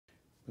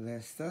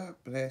Bless up,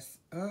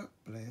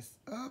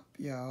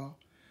 y'all.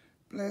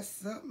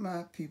 Bless up,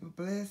 my people,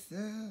 bless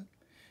up.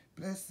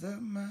 Bless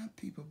up, my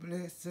people,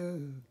 bless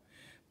up.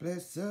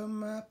 Bless up,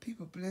 my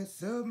people,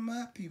 bless up,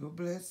 my people,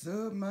 bless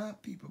up, my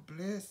people,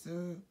 bless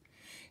up.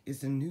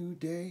 It's a new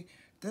day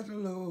that the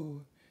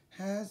Lord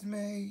has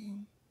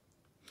made.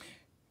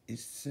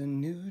 It's a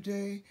new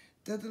day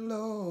that the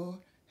Lord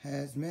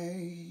has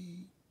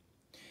made.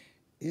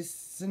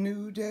 It's a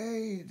new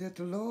day that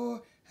the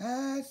Lord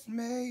has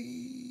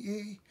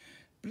made.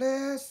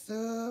 Bless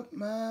up,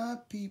 my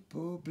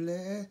people,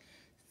 bless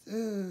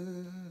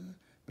up.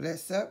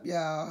 Bless up,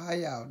 y'all. How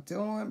y'all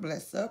doing?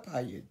 Bless up, how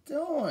you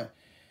doing?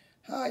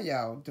 How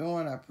y'all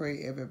doing? I pray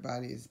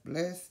everybody is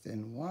blessed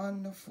and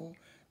wonderful.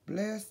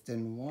 Blessed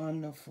and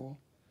wonderful.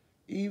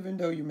 Even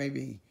though you may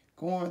be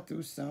going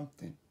through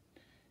something,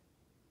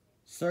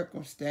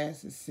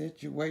 circumstances,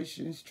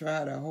 situations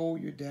try to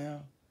hold you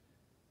down.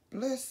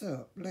 Bless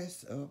up,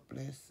 bless up,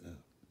 bless up.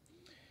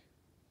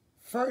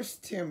 1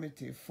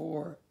 Timothy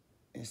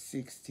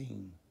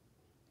 4:16.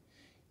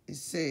 It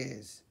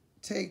says,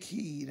 take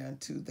heed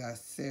unto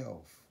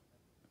thyself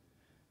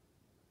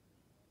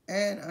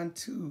and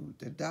unto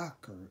the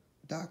doctrine.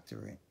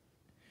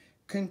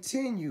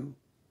 Continue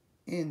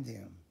in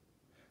them,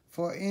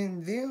 for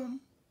in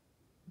them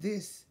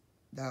this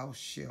thou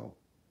shalt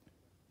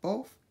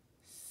both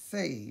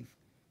save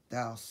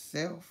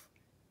thyself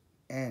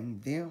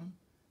and them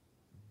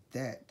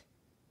that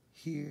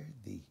hear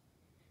thee.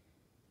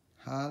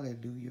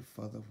 Hallelujah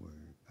for the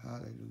word.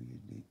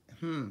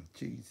 Hallelujah.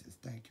 Jesus,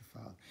 thank you,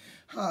 Father.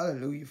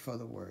 Hallelujah for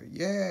the word.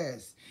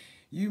 Yes,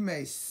 you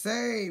may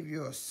save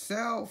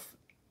yourself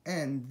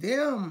and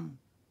them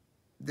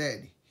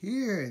that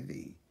hear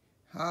thee.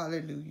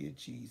 Hallelujah,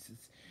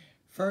 Jesus.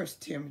 1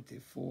 Timothy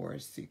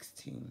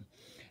 4:16.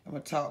 I'm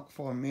going to talk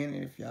for a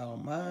minute, if y'all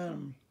don't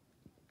mind.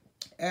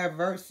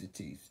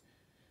 Adversities.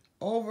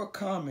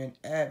 Overcoming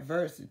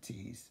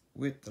adversities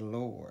with the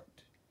Lord.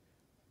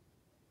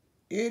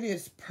 It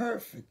is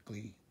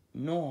perfectly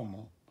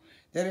normal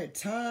that at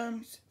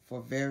times,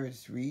 for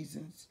various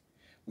reasons,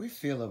 we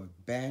feel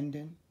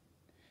abandoned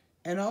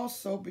and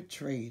also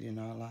betrayed in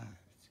our lives.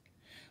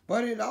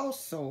 But it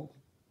also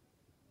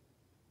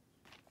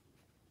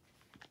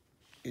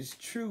is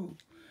true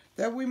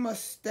that we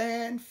must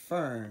stand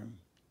firm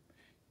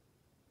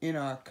in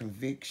our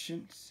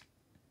convictions.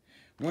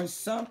 When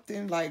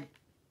something like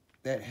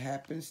that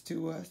happens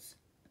to us,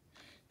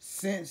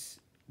 since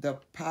the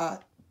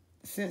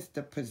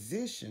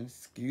positions,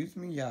 excuse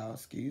me, y'all,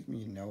 excuse me,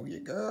 you know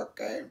your girl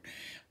can't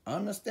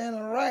understand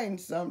the writing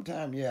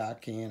sometimes. Yeah, I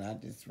can. I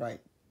just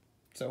write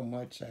so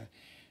much. I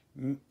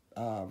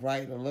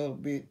write a little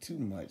bit too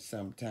much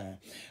sometimes.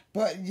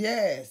 But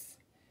yes,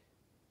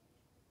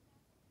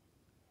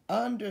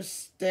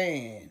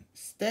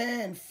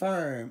 stand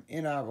firm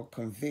in our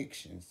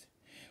convictions.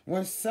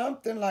 When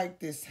something like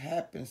this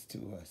happens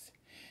to us,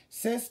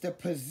 since the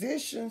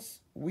positions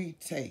we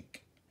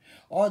take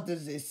or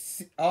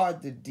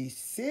the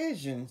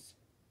decisions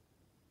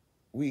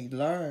we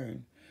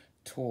learn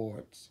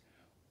towards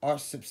are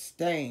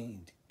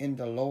sustained in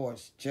the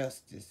Lord's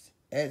justice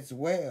as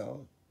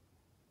well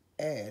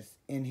as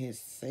in his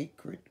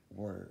sacred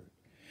word.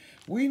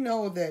 We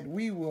know that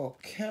we will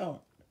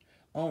count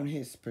on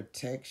his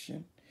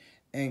protection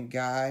and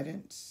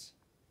guidance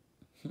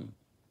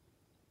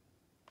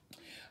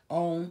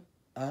on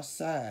our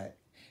side.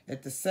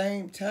 At the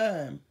same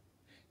time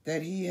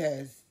that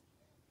his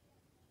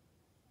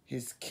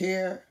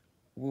care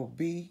will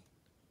be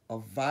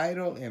of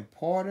vital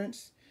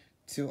importance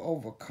to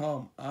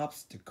overcome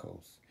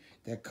obstacles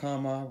that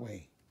come our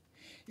way.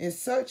 In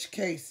such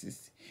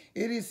cases,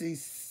 it is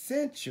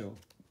essential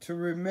to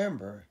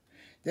remember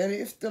that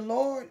if the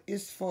Lord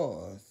is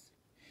for us,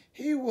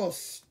 he will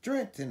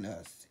strengthen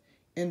us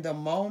in the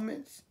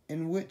moments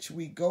in which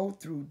we go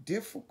through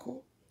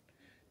difficult,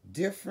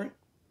 different,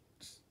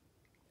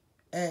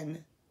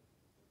 and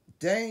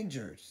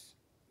dangerous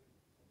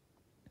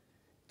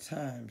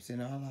times in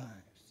our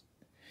lives.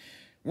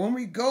 When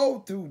we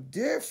go through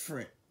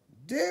different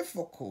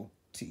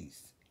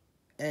difficulties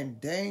and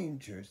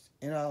dangers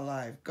in our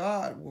life,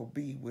 God will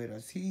be with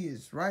us. He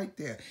is right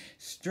there,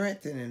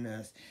 strengthening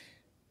us,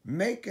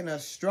 making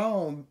us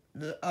strong,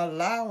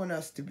 allowing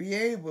us to be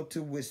able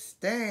to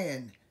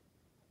withstand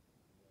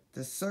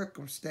the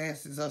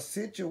circumstances or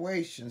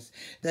situations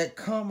that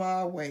come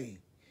our way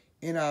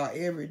in our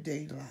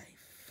everyday life.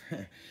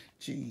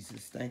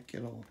 Jesus, thank you,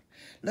 Lord.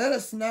 Let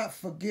us not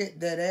forget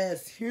that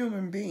as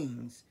human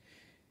beings,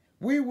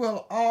 we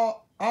will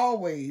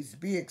always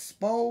be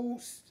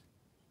exposed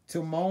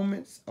to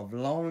moments of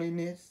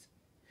loneliness.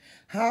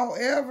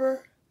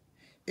 However,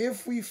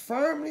 if we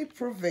firmly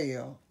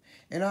prevail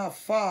in our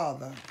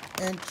Father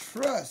and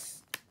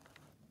trust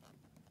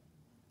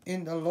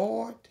in the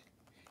Lord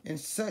in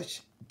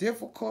such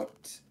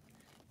difficulties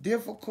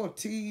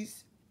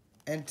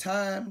and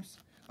times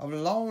of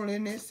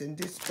loneliness and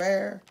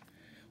despair,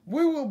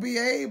 we will be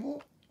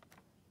able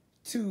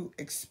to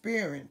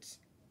experience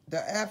the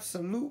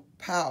absolute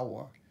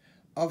power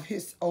of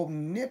his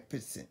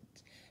omnipotent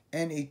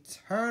and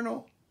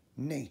eternal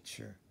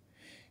nature.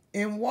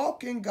 In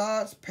walking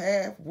God's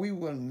path, we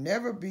will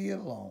never be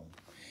alone.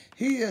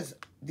 He is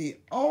the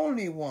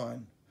only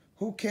one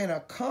who can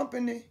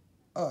accompany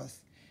us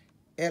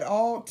at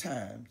all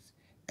times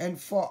and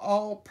for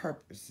all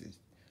purposes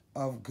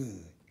of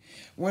good.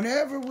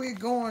 Whenever we're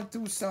going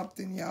through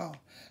something, y'all,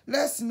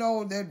 let's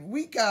know that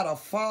we got a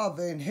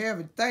Father in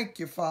heaven. Thank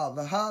you,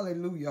 Father.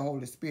 Hallelujah,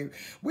 Holy Spirit.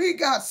 We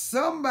got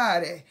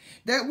somebody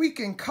that we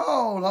can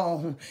call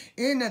on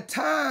in the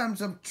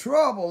times of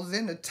troubles,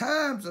 in the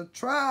times of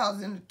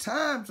trials, in the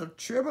times of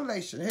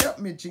tribulation. Help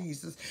me,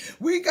 Jesus.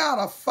 We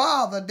got a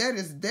Father that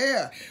is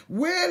there,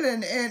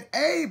 willing and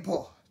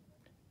able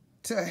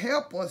to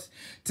help us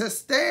to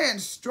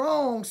stand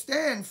strong,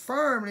 stand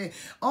firmly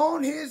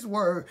on his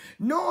word,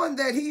 knowing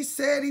that he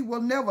said he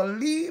will never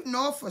leave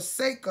nor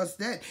forsake us,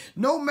 that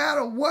no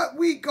matter what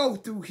we go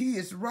through, he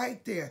is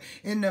right there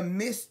in the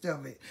midst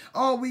of it.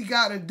 All we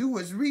got to do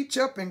is reach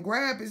up and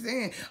grab his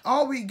hand.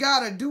 All we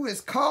got to do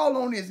is call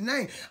on his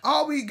name.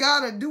 All we got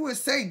to do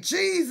is say,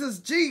 Jesus,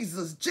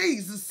 Jesus,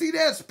 Jesus. See,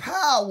 there's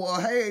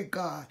power. Hey,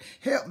 God,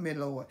 help me,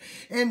 Lord.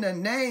 In the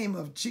name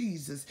of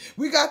Jesus,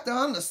 we got to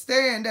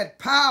understand that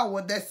power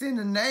that's in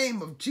the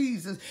name of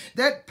Jesus,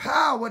 that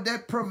power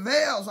that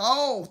prevails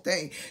all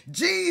things.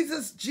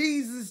 Jesus,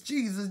 Jesus,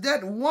 Jesus,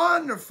 that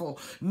wonderful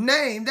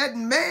name, that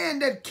man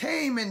that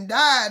came and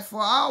died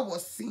for our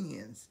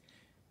sins,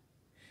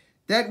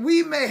 that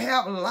we may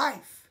have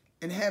life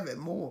and have it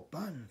more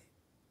abundantly.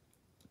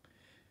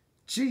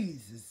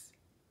 Jesus,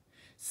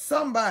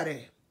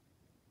 somebody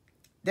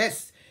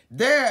that's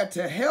there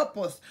to help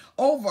us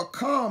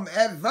overcome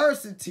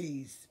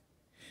adversities,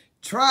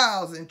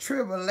 trials and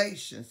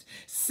tribulations,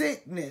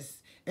 sickness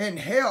and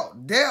health,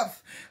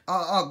 death,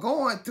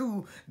 going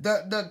through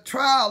the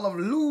trial of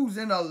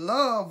losing a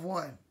loved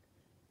one,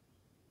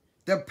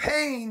 the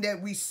pain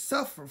that we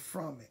suffer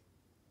from it,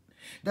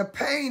 the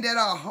pain that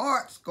our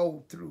hearts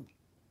go through.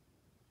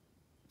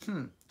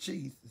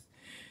 Jesus.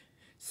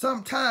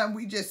 Sometimes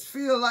we just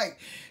feel like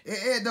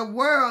the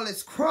world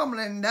is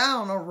crumbling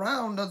down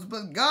around us.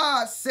 But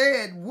God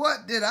said,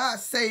 what did I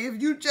say? If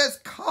you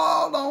just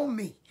call on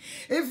me,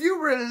 if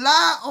you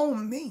rely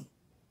on me,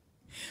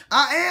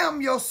 I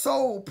am your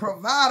soul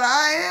provider.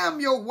 I am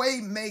your way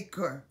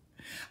maker.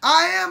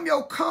 I am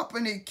your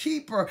company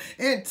keeper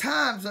in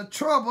times of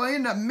trouble,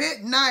 in the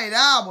midnight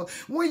hour,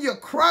 when you're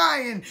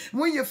crying,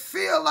 when you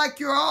feel like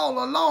you're all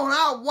alone.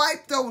 I'll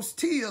wipe those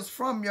tears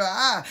from your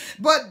eye.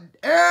 But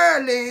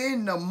early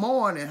in the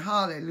morning,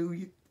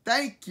 hallelujah,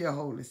 thank you,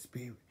 Holy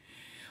Spirit.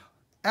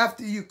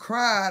 After you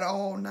cried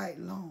all night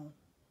long,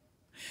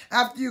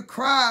 after you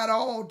cried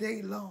all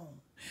day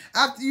long,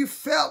 after you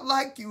felt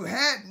like you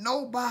had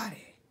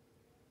nobody,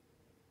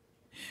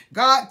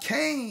 God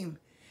came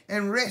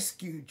and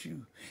rescued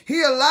you.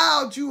 He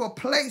allowed you a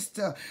place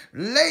to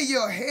lay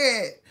your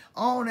head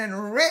on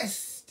and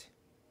rest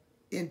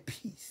in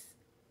peace.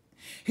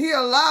 He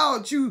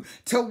allowed you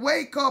to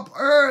wake up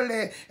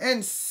early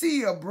and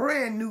see a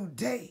brand new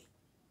day.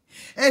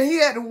 And he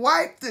had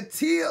wiped the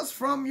tears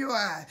from your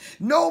eyes.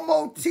 No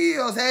more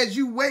tears as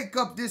you wake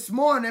up this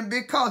morning,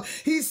 because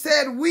he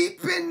said,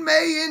 weeping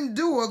may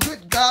endure.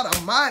 Good God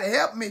Almighty,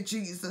 help me,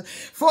 Jesus,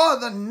 for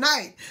the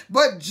night.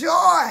 But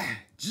joy,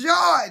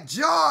 joy,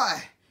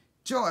 joy,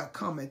 joy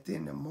cometh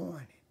in the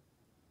morning.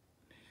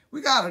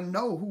 We got to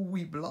know who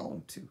we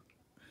belong to.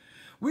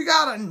 We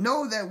got to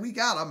know that we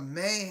got a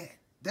man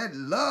that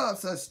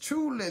loves us,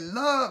 truly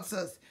loves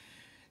us.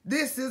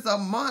 This is a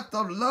month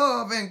of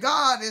love, and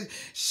God is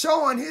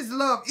showing his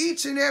love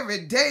each and every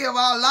day of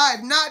our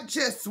life, not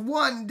just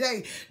one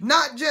day,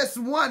 not just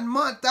 1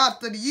 month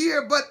out of the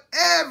year, but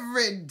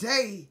every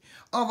day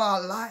of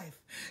our life.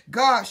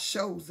 God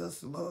shows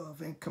us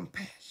love and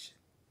compassion.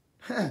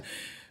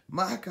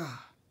 My God,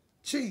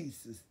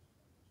 Jesus,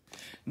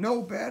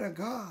 no better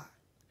God,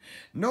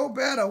 no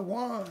better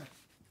one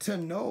to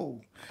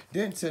know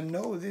than to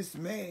know this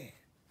man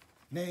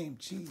named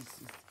Jesus.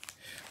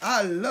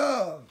 I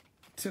love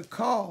to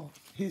call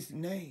his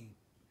name.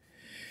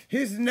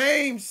 His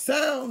name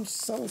sounds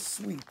so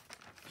sweet.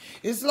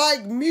 It's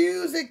like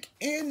music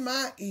in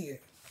my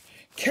ear.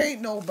 Can't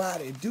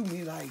nobody do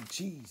me like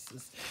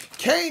Jesus.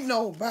 Can't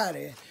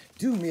nobody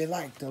do me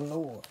like the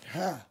Lord.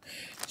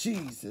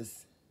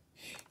 Jesus.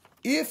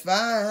 If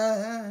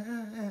I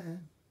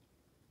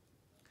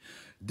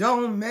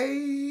don't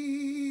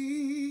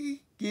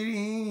make it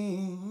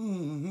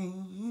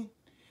in,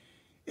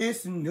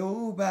 it's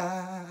nobody's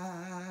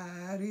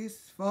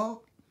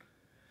fault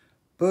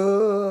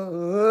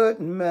but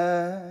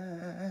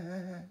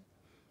mine.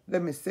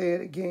 Let me say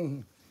it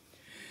again.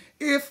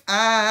 If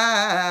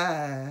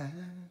I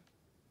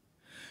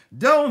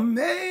don't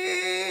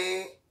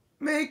make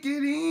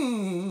it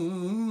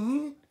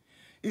in,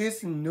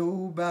 it's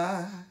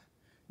nobody's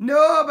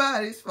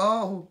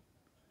fault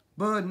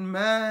but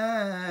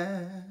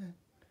mine.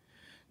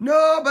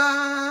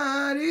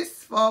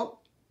 Nobody's fault.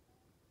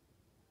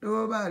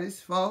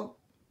 Nobody's fault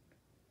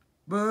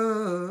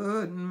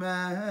but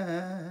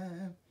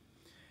mine.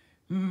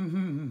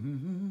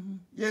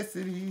 Yes,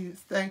 it is.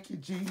 Thank you,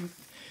 Jesus.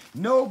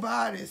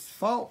 Nobody's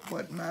fault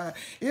but mine.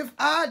 If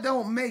I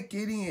don't make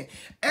it in,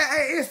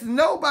 it's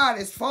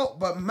nobody's fault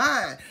but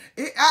mine.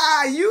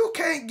 You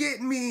can't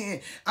get me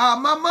in.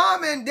 My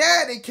mom and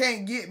daddy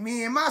can't get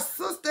me in. My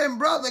sister and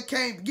brother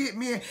can't get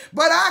me in.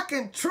 But I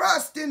can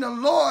trust in the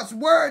Lord's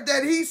word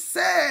that he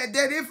said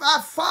that if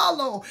I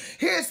follow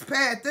his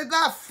path, that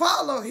I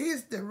follow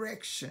his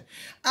direction,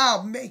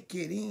 I'll make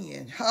it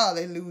in.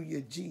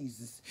 Hallelujah,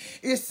 Jesus.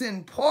 It's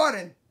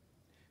important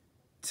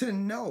to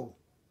know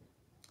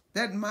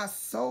that my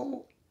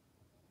soul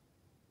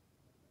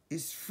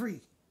is free.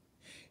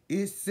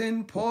 It's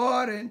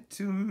important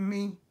to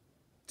me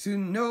to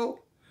know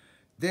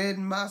that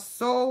my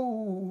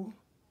soul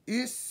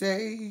is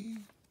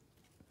saved.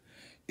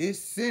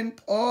 It's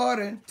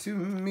important to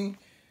me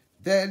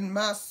that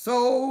my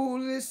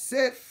soul is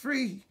set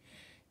free.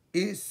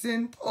 It's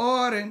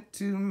important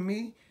to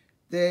me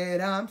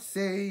that I'm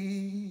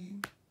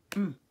saved.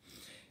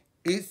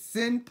 It's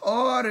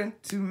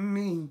important to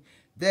me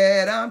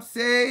that I'm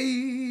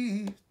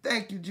saved.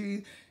 Thank you,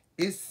 Jesus.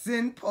 It's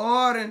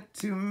important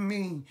to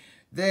me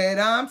that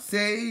I'm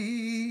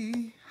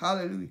saved.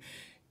 Hallelujah.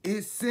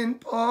 It's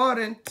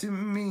important to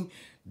me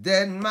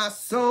that my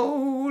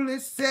soul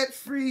is set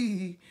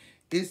free.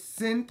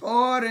 It's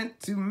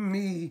important to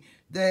me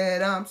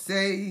that I'm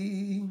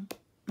saved.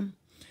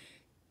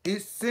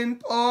 It's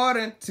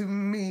important to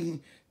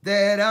me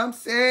that I'm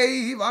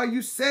saved. Are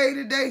you saved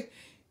today?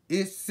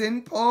 It's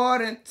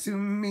important to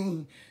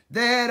me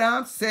that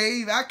I'm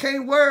saved. I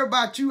can't worry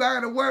about you. I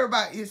got to worry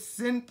about it's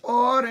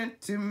important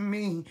to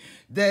me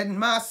that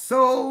my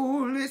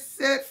soul is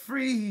set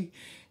free.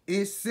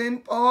 It's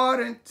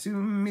important to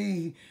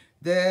me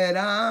that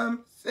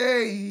I'm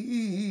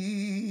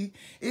saved.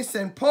 It's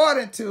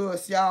important to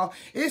us, y'all.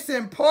 It's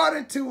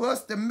important to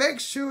us to make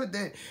sure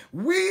that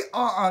we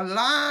are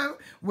aligned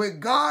with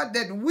God,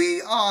 that we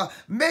are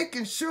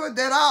making sure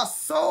that our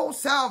soul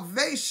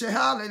salvation,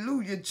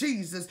 hallelujah,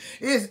 Jesus,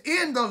 is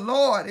in the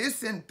Lord.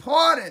 It's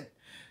important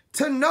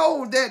to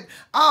know that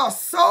our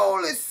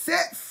soul is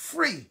set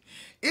free.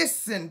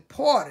 It's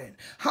important.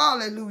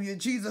 Hallelujah,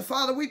 Jesus.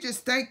 Father, we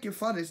just thank you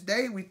for this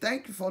day. We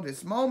thank you for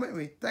this moment.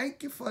 We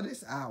thank you for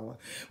this hour.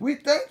 We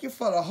thank you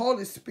for the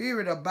Holy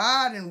Spirit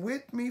abiding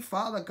with me,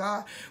 Father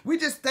God. We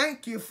just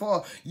thank you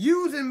for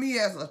using me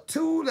as a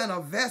tool and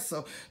a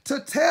vessel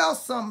to tell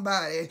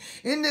somebody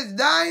in this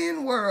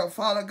dying world,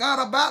 Father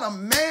God, about a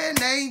man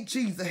named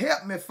Jesus.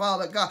 Help me,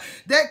 Father God,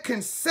 that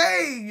can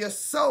save your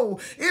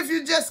soul if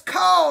you just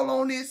call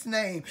on his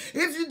name.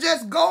 If you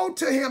just go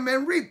to him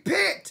and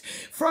repent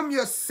from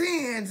your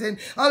sins and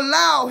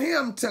allow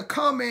him to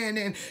come in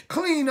and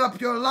clean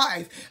up your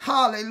life.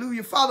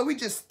 Hallelujah. Father, we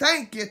just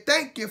thank you.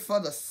 Thank you for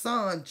the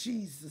Son,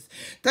 Jesus.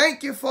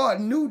 Thank you for a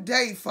new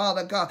day,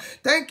 Father God.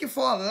 Thank you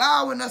for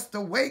allowing us to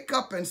wake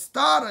up and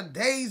start a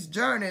day's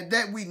journey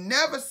that we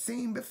never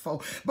seen before.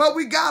 But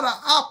we got an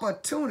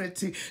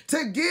opportunity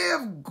to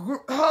give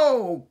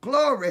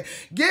glory.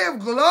 Give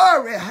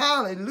glory,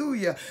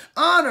 hallelujah,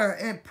 honor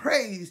and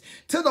praise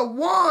to the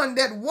one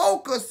that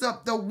woke us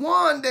up, the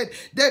one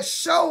that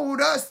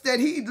showed us that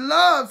he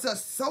loves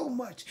us so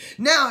much.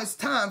 Now it's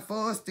time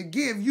for us to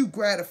give you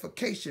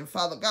gratification,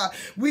 Father God.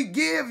 We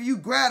give you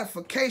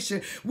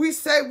gratification. We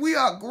say we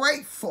are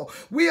grateful.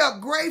 We are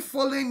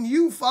grateful in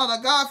you,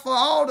 Father God, for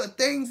all the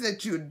things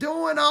that you're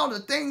doing, all the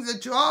things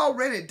that you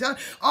already done,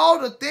 all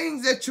the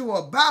things that you're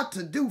about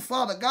to do,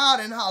 Father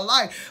God, in our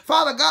life.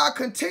 Father God,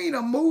 continue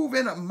to move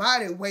in a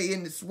mighty way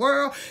in this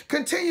world.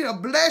 Continue to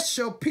bless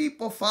your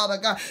people, Father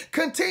God.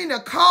 Continue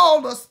to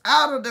call us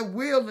out of the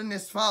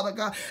wilderness, Father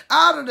God,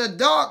 out of the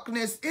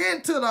darkness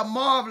into the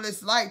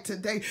marvelous light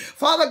today.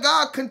 Father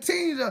God,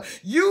 continue to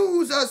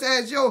use us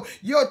as your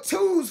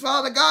tools,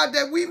 Father God,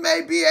 that we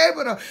may be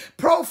able to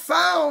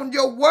profound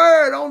your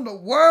word on the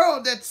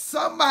world, that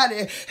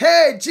somebody,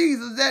 hey,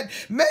 Jesus, that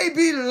may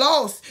be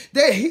lost,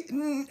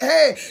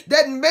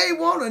 that may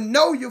want to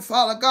know you,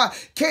 Father God,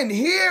 can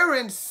hear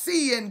and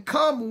see and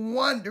come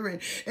wondering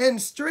and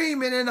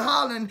streaming and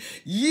hollering,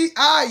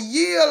 I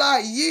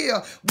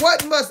yield.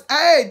 What must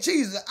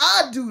Jesus,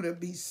 I do to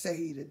be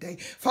saved today?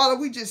 Father,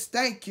 we just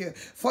thank you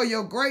for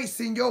your grace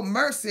and your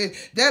mercy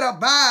that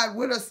abide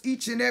with us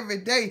each and every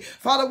day.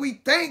 Father,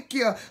 we thank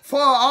you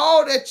for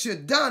all that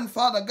you've done,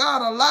 Father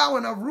God,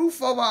 allowing a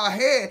roof over our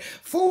head,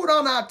 food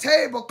on our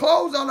table,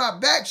 clothes on our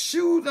back,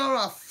 shoes on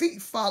our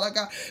feet, Father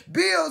God,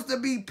 bills to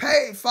be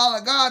paid,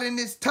 Father God, in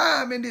this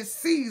time, in this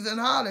season.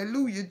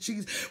 Hallelujah,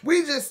 Jesus.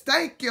 We just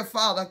thank you,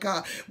 Father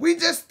God. We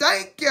just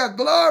thank you.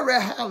 Glory.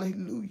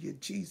 Hallelujah,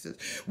 Jesus.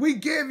 We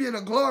give you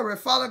the glory.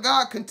 Father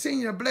God,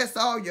 continue to bless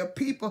all your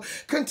people.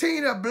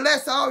 Continue to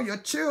bless all your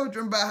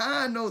children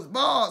behind those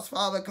bars,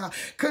 Father God.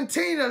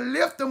 Continue to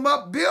lift them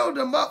up, build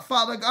them up,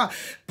 Father God.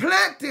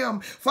 Plant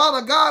them,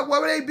 Father God,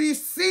 where they be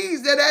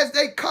seeds that as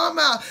they come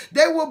out,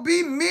 they will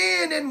be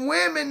men and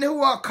women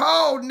who are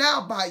called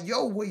now by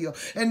your will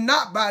and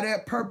not by their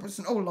purpose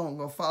no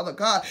longer, Father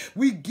God.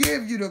 We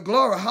give you the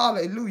glory,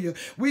 hallelujah.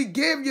 We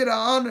give you the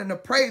honor and the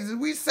praises.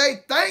 We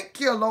say thank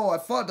you,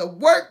 Lord, for the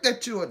work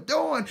that you are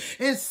doing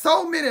in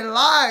so many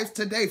lives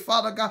today,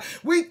 Father God.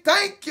 We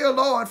thank you,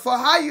 Lord,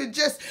 for how you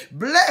just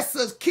bless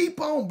us,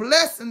 keep on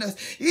blessing us,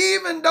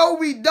 even though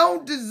we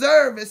don't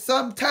deserve it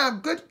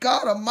sometimes. Good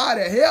God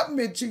Almighty, help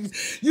me,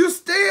 Jesus. You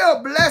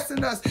still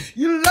blessing us.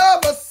 You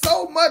love us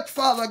so much,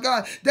 Father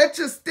God, that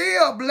you're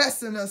still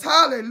blessing us.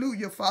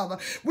 Hallelujah, Father.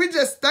 We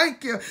just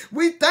thank you.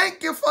 We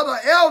thank you for the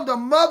elder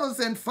mothers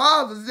and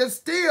fathers that's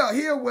still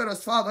here with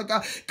us, Father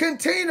God.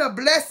 Continue to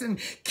bless and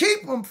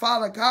keep them,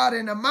 Father God,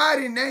 in the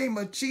mighty name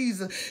of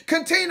Jesus.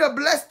 Continue to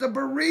bless the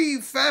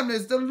bereaved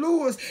families, the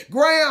Lewis,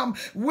 Graham,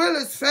 Willis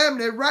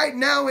family right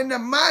now in the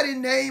mighty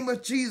name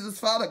of Jesus,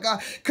 Father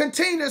God.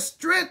 Continue to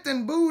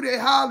strengthen Booty,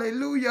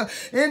 hallelujah,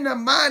 in the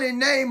mighty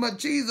name of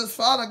Jesus,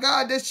 Father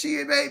God, that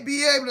she may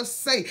be able to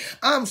say,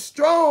 I'm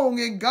strong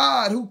in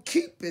God who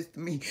keepeth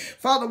me.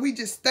 Father, we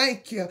just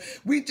thank you.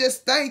 We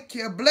just thank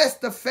you. Bless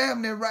the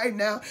family right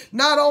now.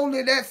 Not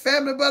only that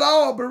family, but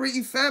all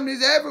bereaved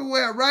families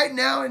everywhere right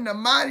now in the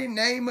mighty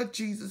name of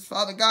Jesus,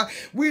 Father God.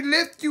 We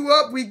lift you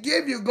up. We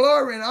give you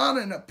glory and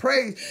honor and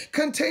praise.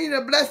 Continue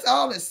to bless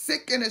all the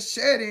sick and the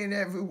shedding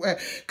everywhere.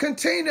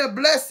 Continue to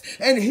bless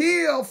and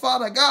heal,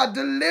 Father God.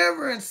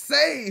 Deliver and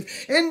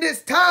save in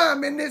this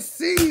time, in this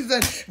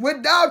season.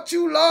 Without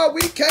you, Lord,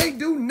 we can't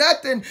do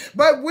nothing.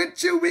 But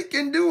with you, we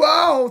can do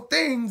all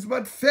things.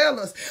 But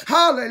fellas,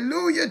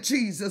 hallelujah,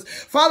 Jesus.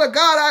 Father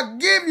God, I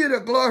give you the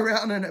glory,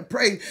 honor, and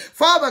praise.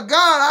 Father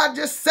God, I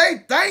just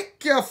say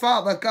thank you,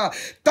 Father God.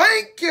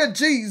 Thank you,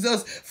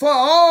 Jesus, for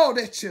all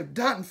that you've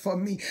done for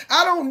me.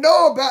 I don't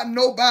know about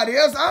nobody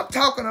else. I'm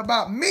talking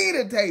about me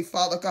today,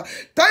 Father God.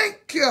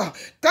 Thank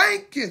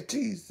you,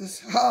 Jesus.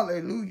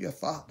 Hallelujah,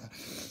 Father.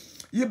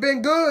 You've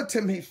been good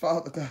to me,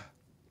 Father God.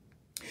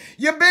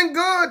 You've been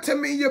good to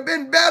me. You've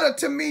been better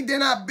to me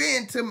than I've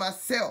been to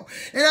myself.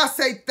 And I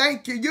say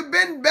thank you. You've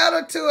been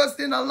better to us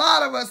than a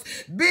lot of us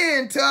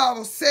been to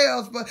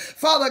ourselves. But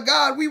Father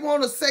God, we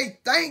want to say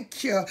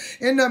thank you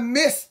in the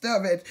midst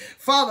of it.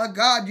 Father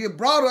God, you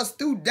brought us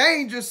through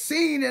danger,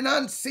 seen and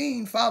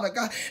unseen, Father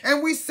God.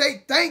 And we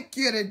say thank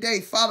you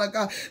today, Father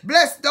God.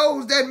 Bless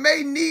those that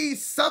may need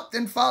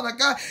something, Father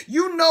God.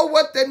 You know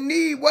what they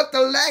need, what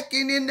they're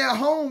lacking in their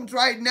homes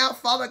right now,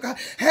 Father God.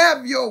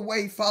 Have your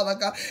way, Father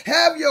God.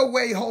 Have your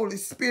way, Holy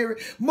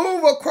Spirit.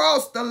 Move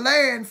across the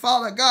land,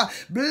 Father God.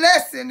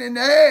 Blessing and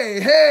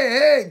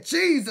hey,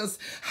 Jesus.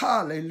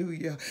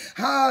 Hallelujah.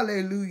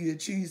 Hallelujah,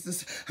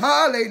 Jesus.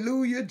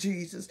 Hallelujah,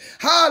 Jesus.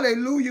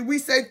 Hallelujah. We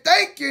say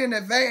thank you in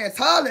advance.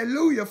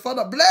 Hallelujah for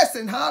the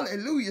blessing.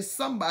 Hallelujah.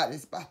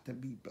 Somebody's about to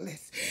be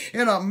blessed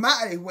in a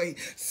mighty way.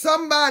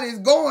 Somebody's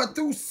going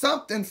through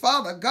something,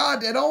 Father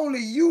God, that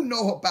only you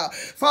know about.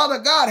 Father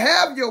God,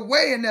 have your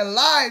way in their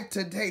life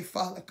today,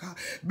 Father God.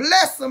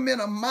 Bless them in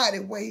a mighty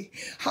way.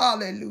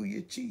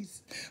 Hallelujah,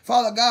 Jesus.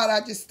 Father God,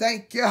 I just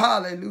thank you.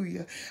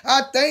 Hallelujah.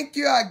 I thank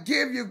you. I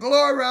give you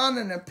glory,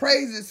 honor, and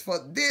praises for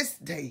this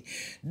day.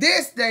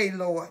 This day,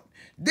 Lord.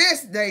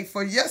 This day,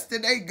 for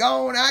yesterday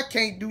gone, I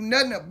can't do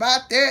nothing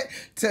about that.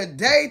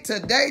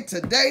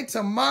 Today,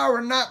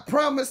 tomorrow not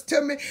promised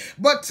to me.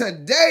 But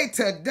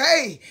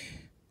today,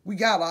 we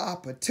got an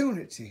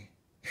opportunity.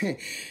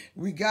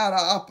 We got an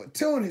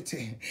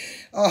opportunity.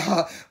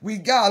 We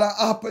got an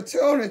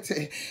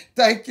opportunity.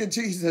 Thank you,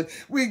 Jesus.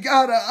 We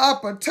got an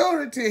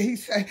opportunity. He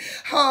said,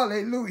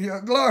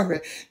 hallelujah,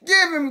 glory.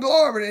 Give him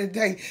glory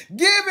today.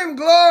 Give him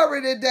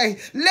glory today.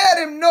 Let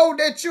him know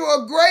that you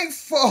are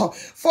grateful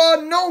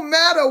for no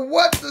matter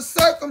what the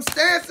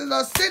circumstances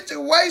or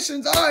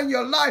situations are in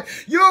your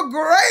life. You're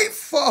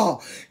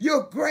grateful.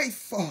 You're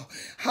grateful.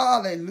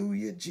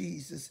 Hallelujah,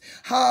 Jesus.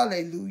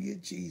 Hallelujah,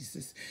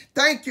 Jesus.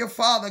 Thank you,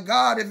 Father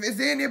God. If it's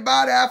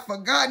anybody I've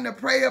forgotten to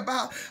pray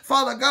about,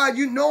 Father God,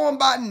 you know them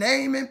by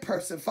name and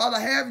person. Father,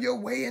 have your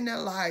way in their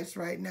lives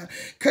right now.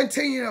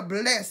 Continue to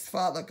bless,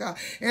 Father God,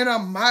 in a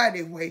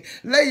mighty way.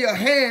 Lay your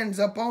hands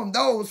upon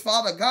those,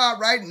 Father God,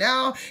 right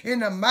now in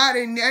the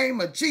mighty name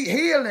of Jesus.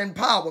 Healing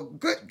power.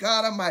 Good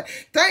God Almighty.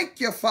 Thank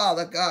you,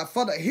 Father God,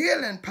 for the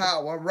healing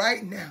power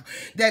right now.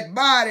 That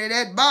body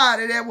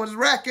that was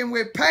racking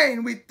with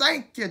pain, we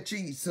thank you,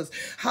 Jesus.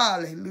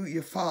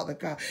 Hallelujah, Father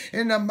God.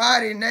 In the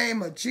mighty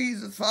name of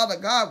Jesus, Father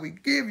God, we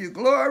give you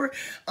glory,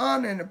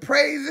 honor, and the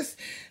praises.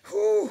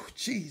 Whew,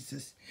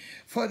 Jesus,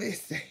 for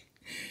this day.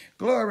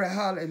 Glory,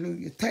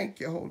 hallelujah. Thank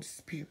you, Holy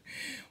Spirit.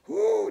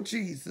 Oh,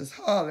 Jesus,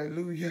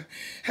 hallelujah.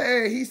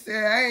 Hey, he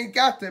said, I ain't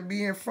got to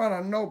be in front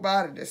of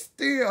nobody to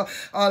still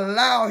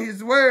allow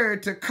his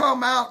word to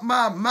come out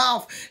my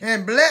mouth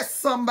and bless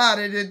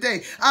somebody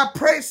today. I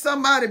pray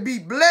somebody be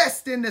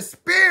blessed in the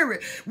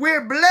spirit.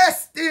 We're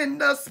blessed in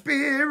the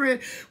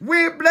spirit.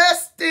 We're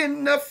blessed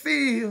in the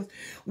field.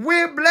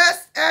 We're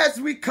blessed as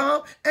we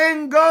come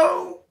and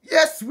go.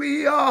 Yes,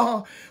 we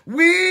are.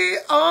 We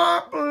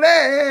are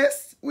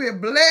blessed. We're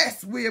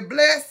blessed. We're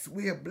blessed.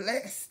 We're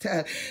blessed.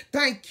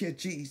 Thank you,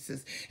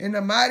 Jesus. In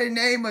the mighty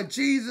name of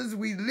Jesus,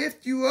 we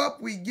lift you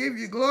up. We give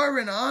you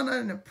glory and honor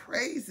and the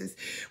praises.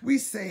 We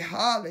say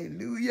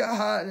hallelujah,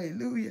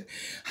 hallelujah,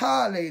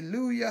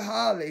 hallelujah,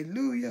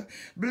 hallelujah.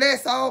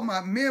 Bless all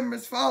my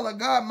members, Father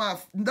God, my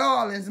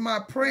darlings, my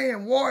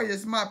praying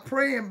warriors, my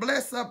praying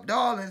bless up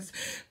darlings.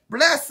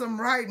 Bless them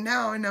right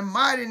now in the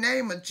mighty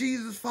name of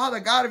Jesus,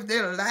 Father God. If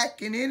they're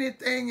lacking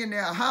anything in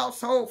their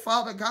household,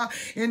 Father God,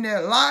 in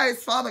their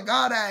lives, Father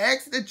God, I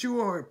ask that you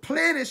will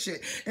replenish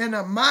it in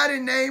the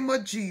mighty name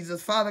of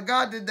Jesus, Father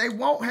God, that they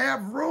won't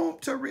have room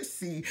to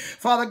receive.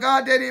 Father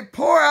God, that it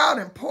pour out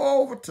and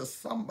pour over to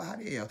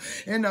somebody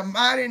else in the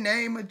mighty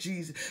name of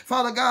Jesus.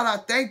 Father God, I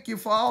thank you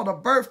for all the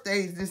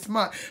birthdays this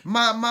month.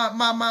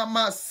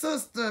 My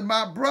sister,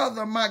 my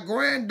brother, my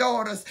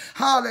granddaughters,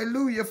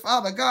 hallelujah,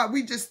 Father God.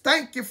 We just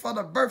thank you for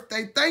the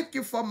birthday. Thank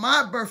you for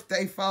my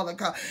birthday, Father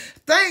God.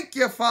 Thank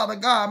you, Father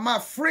God, my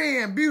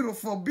friend,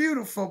 beautiful,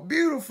 beautiful,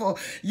 beautiful,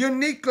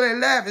 uniquely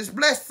lavish,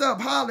 blessed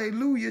up,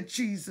 hallelujah,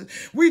 Jesus.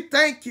 We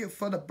thank you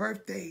for the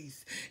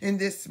birthdays in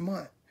this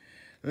month.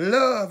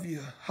 Love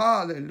you,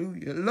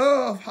 hallelujah,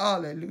 love,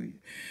 hallelujah.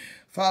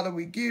 Father,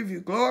 we give you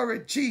glory,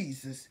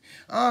 Jesus,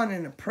 honor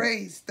and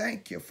praise.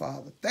 Thank you,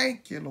 Father.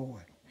 Thank you,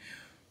 Lord.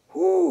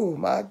 Oh,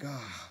 my God.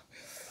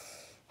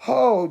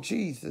 Oh,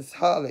 Jesus,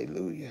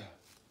 hallelujah.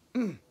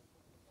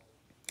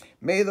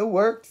 May the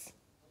works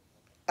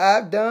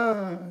I've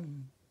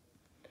done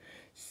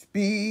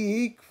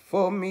speak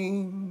for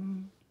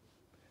me.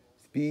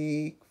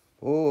 Speak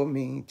for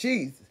me.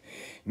 Jesus.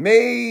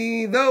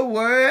 May the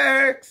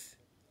works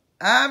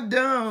I've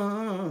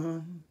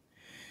done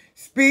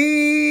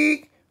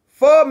speak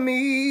for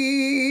me.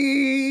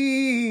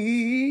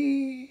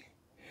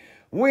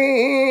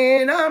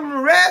 When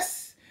I'm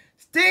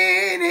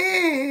resting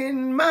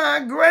in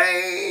my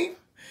grave,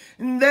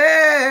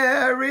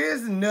 there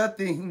is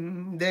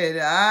nothing that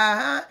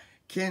I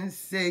can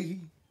say.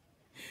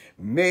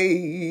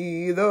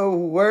 May the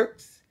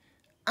works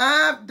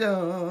I've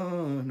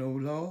done, oh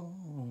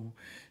Lord,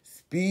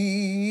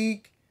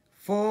 speak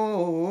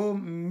for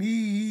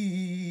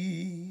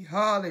me.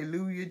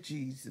 Hallelujah,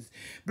 Jesus.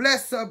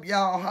 Bless up,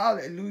 y'all.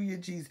 Hallelujah,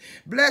 Jesus.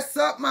 Bless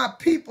up my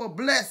people.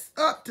 Bless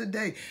up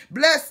today.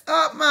 Bless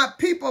up my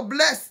people.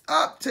 Bless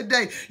up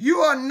today. You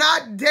are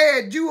not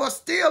dead. You are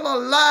still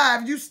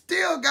alive. You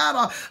still got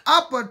an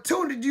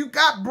opportunity. You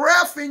got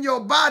breath in your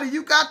body.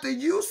 You got the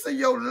use of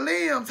your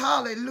limbs.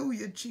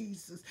 Hallelujah,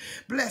 Jesus.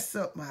 Bless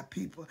up my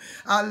people.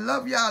 I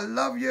love you. I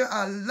love you.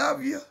 I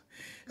love you.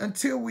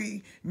 Until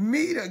we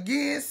meet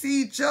again,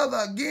 see each other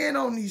again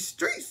on these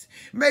streets,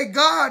 may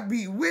God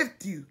be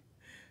with you.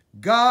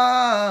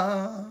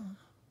 God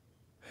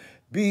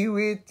be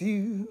with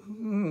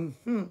you.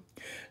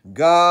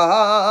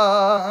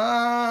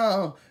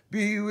 God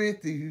be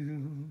with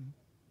you.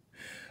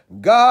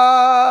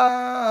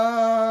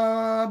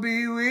 God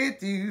be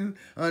with you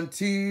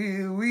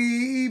until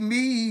we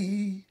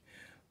meet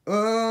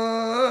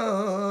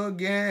again.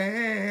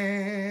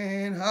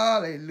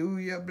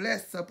 Hallelujah.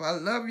 Bless up. I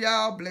love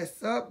y'all.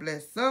 Bless up.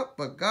 Bless up.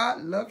 But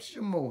God loves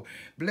you more.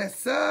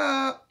 Bless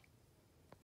up.